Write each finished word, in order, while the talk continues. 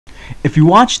If you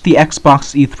watch the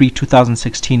Xbox E3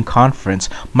 2016 conference,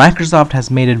 Microsoft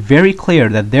has made it very clear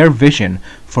that their vision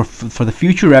for the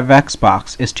future of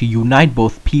Xbox is to unite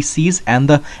both PCs and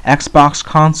the Xbox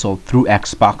console through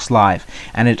Xbox Live,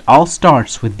 and it all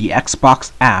starts with the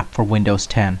Xbox app for Windows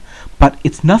 10. But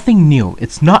it's nothing new.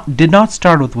 Did not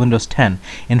start with Windows 10.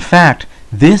 In fact,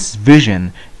 this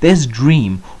vision, this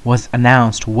dream was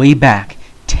announced way back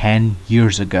 10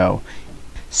 years ago.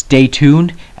 Stay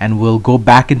tuned, and we'll go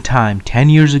back in time 10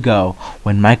 years ago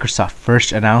when Microsoft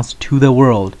first announced to the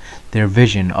world their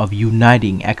vision of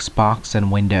uniting Xbox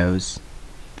and Windows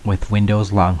with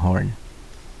Windows Longhorn.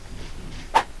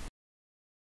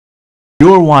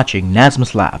 You're watching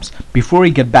NazmusLabs. Before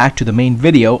we get back to the main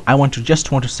video, I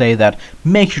just want to say that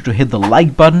make sure to hit the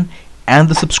like button and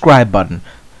the subscribe button.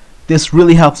 This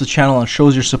really helps the channel and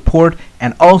shows your support,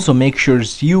 and also make sure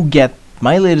you get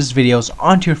my latest videos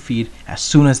onto your feed as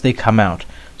soon as they come out.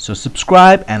 So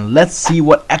subscribe, and let's see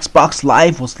what Xbox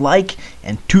Live was like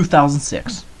in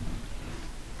 2006.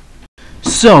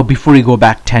 So before we go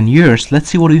back 10 years, let's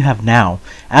see what we have now.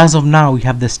 As of now, we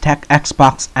have this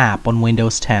Xbox app on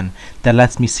Windows 10 that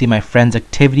lets me see my friends'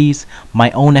 activities,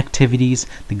 my own activities,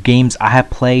 the games I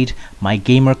have played, my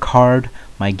gamer card,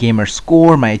 my gamer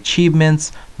score, my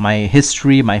achievements, my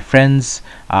history, my friends.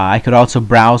 I could also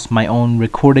browse my own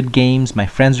recorded games, my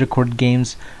friends' recorded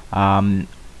games,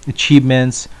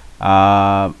 achievements,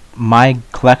 my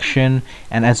collection,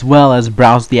 and as well as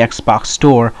browse the Xbox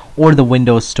Store or the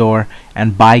Windows Store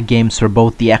and buy games for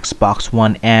both the Xbox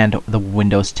One and the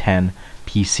Windows 10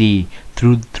 PC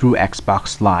through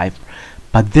Xbox Live.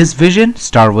 But this vision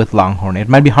started with Longhorn. It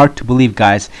might be hard to believe,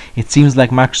 guys. It seems like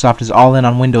Microsoft is all in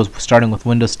on Windows, starting with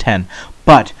Windows 10.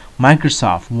 But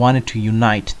Microsoft wanted to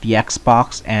unite the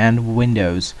Xbox and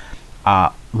Windows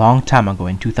long time ago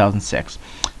in 2006.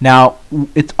 Now,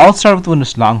 it all started with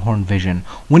Windows Longhorn vision.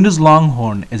 Windows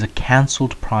Longhorn is a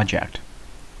cancelled project.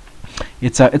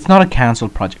 It's not a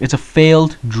cancelled project. It's a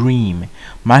failed dream.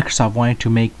 Microsoft wanted to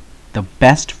make the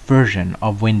best version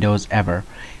of Windows ever.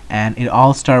 And it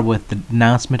all started with the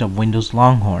announcement of Windows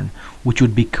Longhorn, which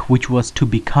was to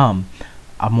become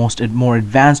a more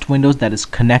advanced Windows that is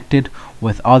connected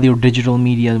with all your digital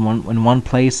media in one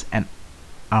place, and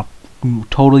a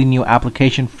totally new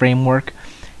application framework.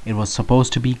 It was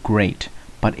supposed to be great,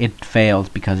 but it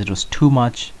failed because it was too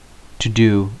much to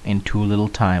do in too little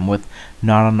time with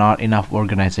not enough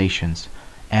organizations.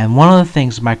 And one of the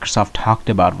things Microsoft talked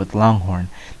about with Longhorn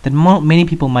that many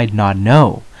people might not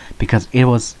know, because it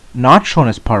was not shown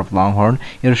as part of Longhorn,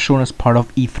 it was shown as part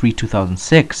of E3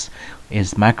 2006,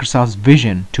 is Microsoft's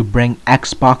vision to bring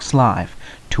Xbox Live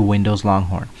to Windows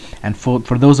Longhorn. And for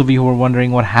those of you who are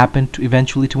wondering what happened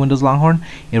eventually to Windows Longhorn,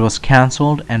 it was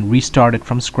cancelled and restarted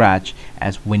from scratch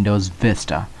as Windows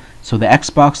Vista. So the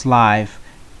Xbox Live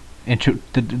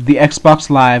the Xbox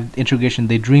Live integration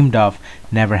they dreamed of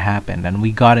never happened, and what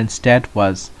we got instead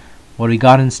was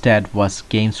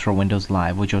games for Windows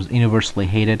Live, which was universally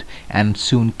hated and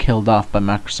soon killed off by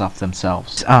Microsoft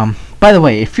themselves. By the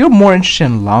way, if you're more interested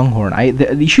in Longhorn,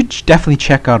 you should definitely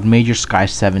check out Major Sky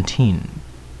 17.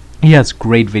 He has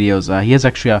great videos. He has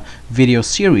actually a video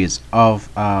series of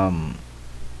the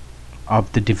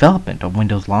development of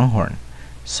Windows Longhorn.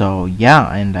 So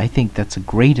yeah, and I think that's a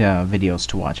great videos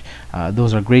to watch.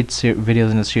 Those are great videos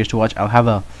in the series to watch. I'll have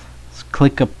a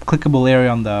clickable area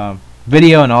on the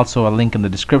video and also a link in the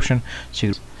description.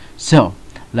 So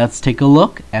let's take a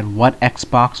look at what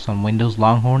Xbox on Windows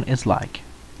Longhorn is like.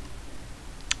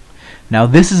 Now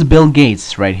this is Bill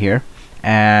Gates right here,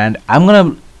 and I'm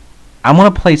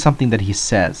gonna play something that he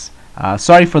says.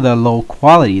 Sorry for the low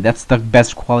quality. That's the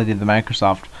best quality that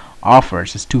Microsoft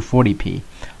offers, is 240p.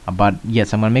 But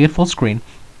yes, I'm gonna make it full screen,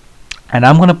 and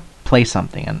I'm gonna play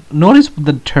something. And notice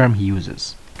the term he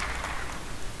uses.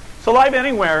 So Live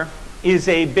Anywhere is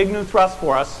a big new thrust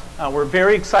for us. We're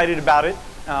very excited about it.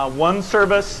 One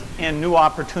service and new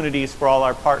opportunities for all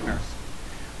our partners.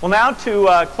 Well, now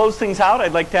to close things out,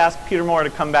 I'd like to ask Peter Moore to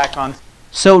come back on.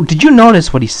 So did you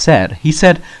notice what he said? He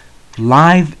said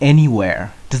Live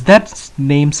Anywhere. Does that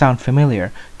name sound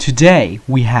familiar? Today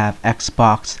we have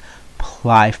Xbox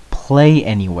Live Play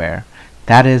Anywhere.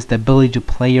 That is the ability to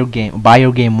play your game, buy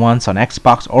your game once on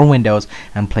Xbox or Windows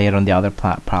and play it on the other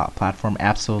platform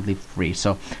absolutely free.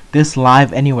 So this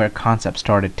Live Anywhere concept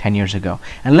started 10 years ago.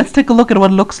 And let's take a look at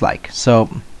what it looks like. So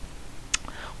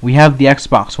we have the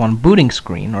Xbox One booting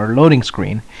screen or loading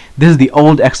screen. This is the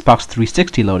old Xbox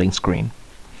 360 loading screen.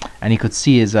 And you could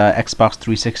see his Xbox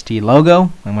 360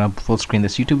 logo. I'm going to full screen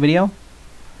this YouTube video.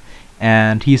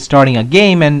 And he's starting a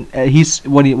game, and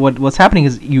what's happening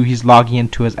is he's logging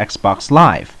into his Xbox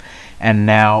Live, and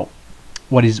now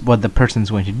what the person's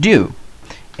going to do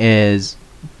is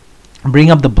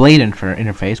bring up the blade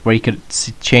interface where he could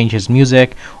change his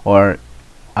music or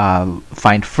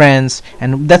find friends,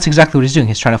 and that's exactly what he's doing.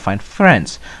 He's trying to find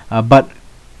friends, but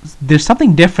there's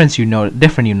something different you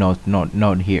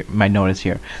note here. Might notice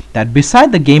here that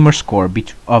beside the gamer score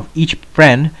of each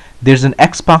friend, there's an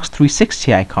Xbox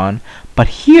 360 icon, but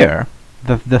here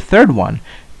the third one,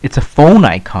 it's a phone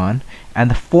icon, and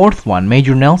the fourth one,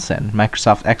 Major Nelson,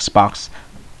 Microsoft Xbox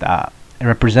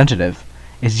representative,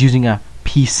 is using a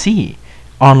PC,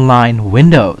 online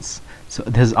Windows. So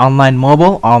there's online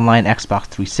mobile, online Xbox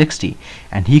 360,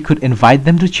 and he could invite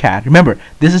them to chat. Remember,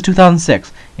 this is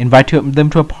 2006. Invite them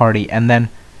to a party, and then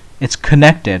it's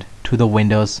connected to the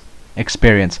Windows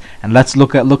experience. And let's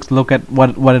look at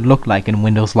what it looked like in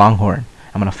Windows Longhorn.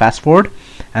 I'm gonna fast forward,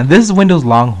 and this is Windows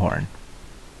Longhorn.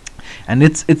 And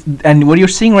and what you're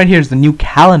seeing right here is the new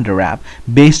calendar app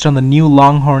based on the new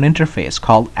Longhorn interface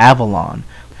called Avalon.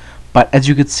 But as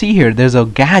you can see here, there's a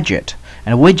gadget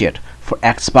and a widget for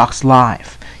Xbox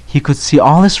Live. He could see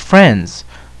all his friends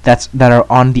that are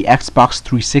on the Xbox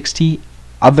 360,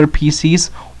 other PCs,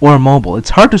 or mobile.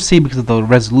 It's hard to see because of the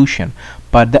resolution,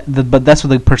 but that's what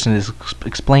the person is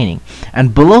explaining.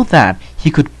 And below that,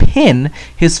 he could pin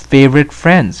his favorite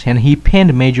friends, and he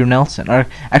pinned Major Nelson. Or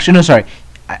actually, no, sorry.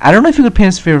 I don't know if you could pin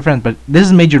his favorite friends, but this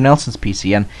is Major Nelson's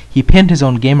PC, and he pinned his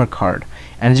own gamer card.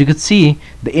 And as you could see,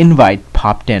 the invite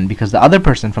popped in because the other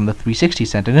person from the 360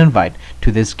 sent an invite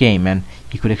to this game, and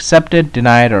he could accept it,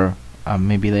 deny it, or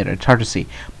maybe later. It's hard to see.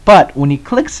 But when he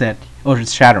clicks it, or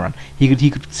it's Shadowrun, he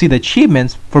could see the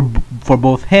achievements for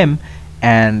both him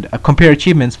and compare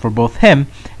achievements for both him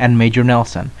and Major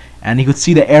Nelson. And he could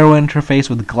see the arrow interface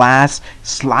with glass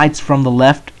slides from the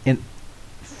left.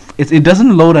 It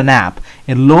doesn't load an app.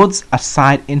 It loads a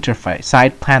side interface,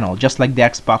 side panel, just like the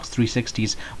Xbox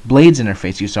 360's Blades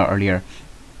interface you saw earlier.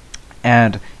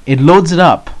 And it loads it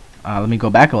up. Let me go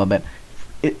back a little bit.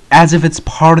 As if it's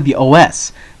part of the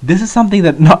OS. This is something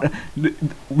that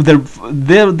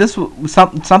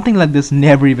something like this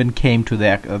never even came to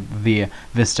the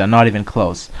Vista, not even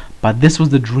close. But this was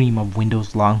the dream of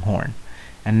Windows Longhorn.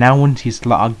 And now when he's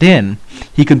logged in,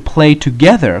 he can play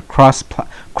together,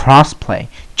 crossplay,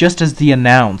 just as they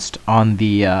announced on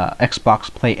the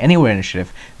Xbox Play Anywhere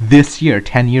initiative this year,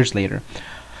 10 years later.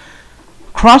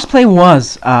 Crossplay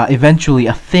was eventually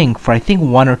a thing for I think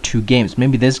 1 or 2 games,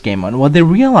 maybe this game. And what they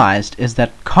realized is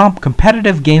that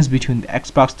competitive games between the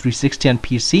Xbox 360 and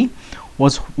PC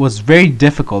was very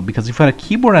difficult, because if you had a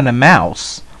keyboard and a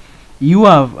mouse, you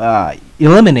have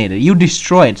you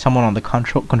destroyed someone on the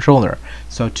controller.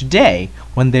 So today,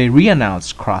 when they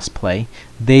re-announced crossplay,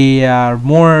 they are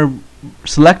more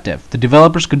selective. The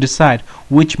developers could decide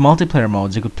which multiplayer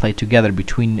modes they could play together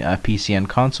between PC and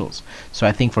consoles. So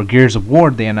I think for Gears of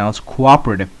War, they announced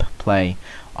cooperative play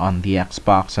on the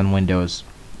Xbox and Windows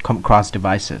cross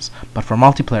devices. But for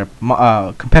multiplayer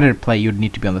competitive play, you'd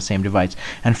need to be on the same device.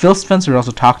 And Phil Spencer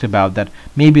also talked about that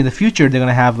maybe in the future they're going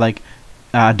to have like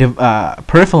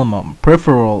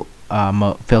peripheral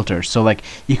filters, so like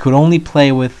you could only play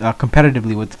with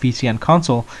competitively with PC and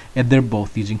console if they're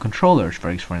both using controllers, for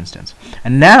instance.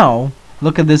 And now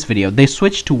look at this video. They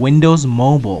switched to Windows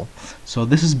Mobile, so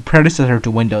this is predecessor to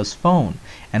Windows Phone.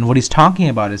 And what he's talking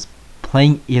about is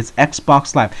playing his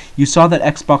Xbox Live. You saw that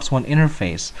Xbox One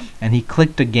interface, and he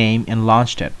clicked a game and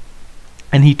launched it.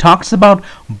 And he talks about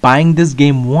buying this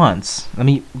game once. Let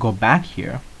me go back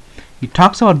here. He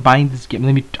talks about buying this game.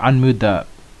 Let me unmute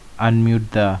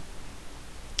the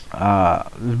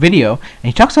video. And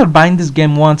he talks about buying this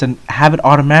game once and have it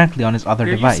automatically on his other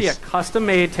device. You see a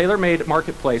custom-made, tailor-made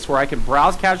marketplace where I can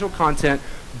browse casual content,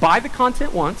 buy the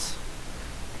content once,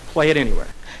 play it anywhere.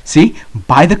 See,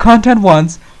 buy the content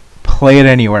once, play it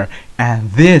anywhere.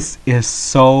 And this is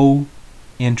so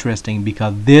interesting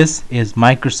because this is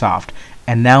Microsoft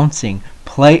announcing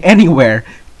Play Anywhere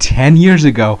 10 years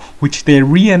ago, which they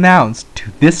re-announced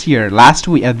to this year,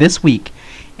 this week,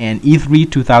 in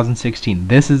E3 2016.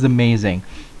 This is amazing.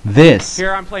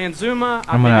 Here I'm playing Zuma.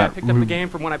 I picked up the game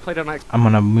from when I played it on Xbox. I'm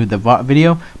gonna move the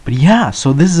video, but yeah.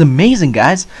 So this is amazing,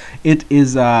 guys. It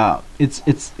is this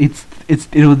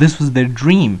was their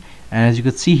dream, and as you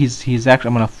can see, he's actually.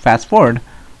 I'm gonna fast forward.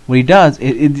 What he does,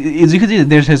 as you can see,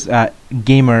 there's his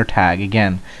gamer tag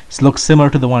again. It looks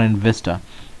similar to the one in Vista,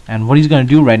 and what he's gonna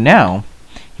do right now.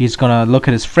 He's gonna look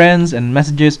at his friends and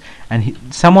messages, and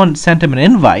someone sent him an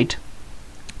invite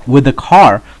with a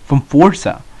car from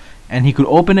Forza, and he could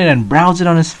open it and browse it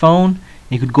on his phone.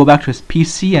 He could go back to his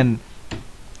PC and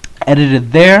edit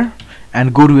it there,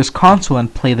 and go to his console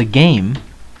and play the game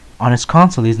on his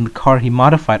console. He's in the car he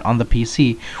modified on the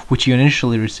PC, which he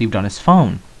initially received on his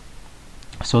phone.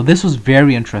 So this was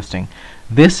very interesting.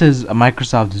 This is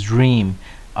Microsoft's dream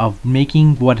of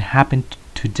making what happened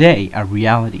today a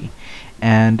reality,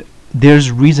 and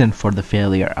there's reason for the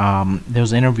failure. There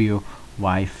was an interview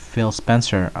why Phil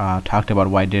Spencer talked about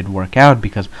why it didn't work out,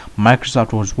 because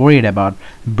Microsoft was worried about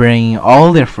bringing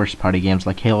all their first-party games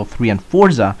like Halo 3 and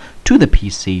Forza to the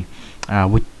PC,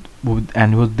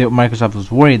 Microsoft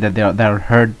was worried that that would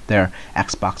hurt their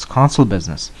Xbox console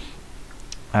business.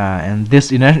 And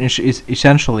this is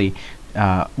essentially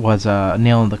was a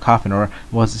nail in the coffin, or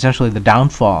was essentially the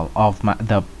downfall of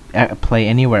the Play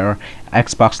Anywhere or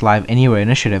Xbox Live Anywhere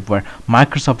initiative, where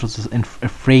Microsoft was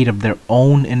afraid of their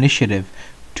own initiative,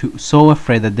 so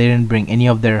afraid that they didn't bring any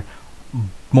of their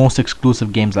most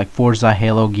exclusive games like Forza,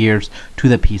 Halo, Gears to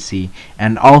the PC,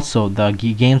 and also the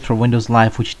games for Windows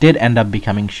Live, which did end up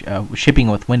becoming shipping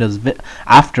with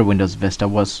after Windows Vista,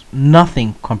 was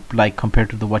nothing compared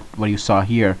to what you saw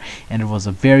here, and it was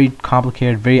a very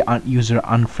complicated, very user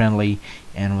unfriendly,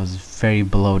 and was very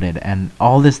bloated, and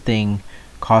all this thing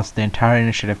caused the entire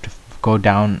initiative to go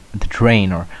down the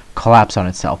drain or collapse on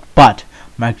itself. But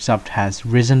Microsoft has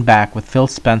risen back with Phil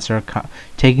Spencer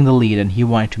taking the lead, and he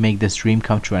wanted to make this dream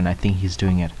come true, and I think he's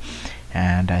doing it.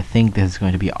 And I think this is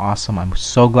going to be awesome. I'm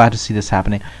so glad to see this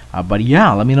happening. But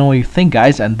yeah, let me know what you think,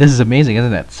 guys. And this is amazing,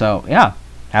 isn't it? So yeah,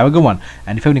 have a good one.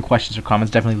 And if you have any questions or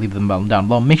comments, definitely leave them down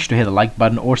below. Make sure to hit the like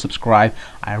button or subscribe.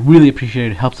 I really appreciate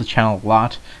it. It helps the channel a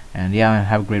lot. And yeah,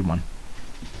 have a great one.